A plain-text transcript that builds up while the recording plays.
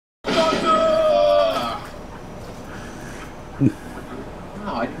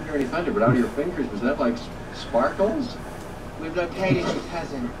Wow, I didn't hear any thunder, but out of your fingers, was that like sparkles? We've located your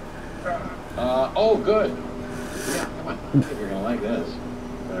cousin. Oh, good. Yeah, come on. I think you're gonna like this.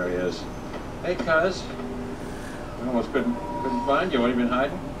 There he is. Hey, cuz. I almost couldn't find you. What have you been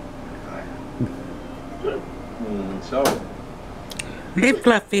hiding? So. Hey,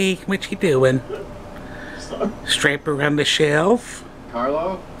 Fluffy. What you doing? Strap around the shelf?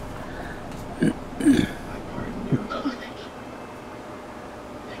 Carlo? I pardon you. Oh, thank you.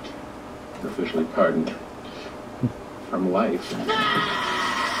 Thank you. You're officially pardoned from life.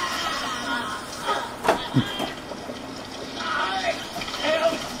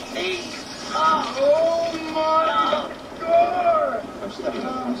 Oh my God!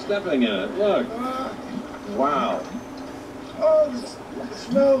 I'm stepping in it. Look. Wow. Oh, the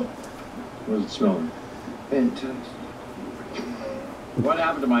smell. What does it smell like? Fantastic. What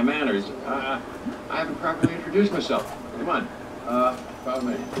happened to my manners? I haven't properly introduced myself. Come on. Follow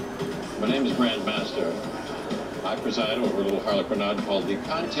me. My name is Grandmaster. I preside over a little harlequinade called the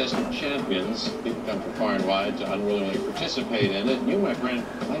Contest of Champions. People come from far and wide to unwillingly participate in it. And you, my friend,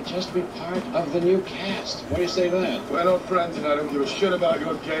 might just be part of the new cast. What do you say to that? We're not friends and I don't give a shit about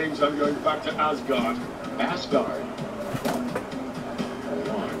your games. I'm going back to Asgard. Asgard?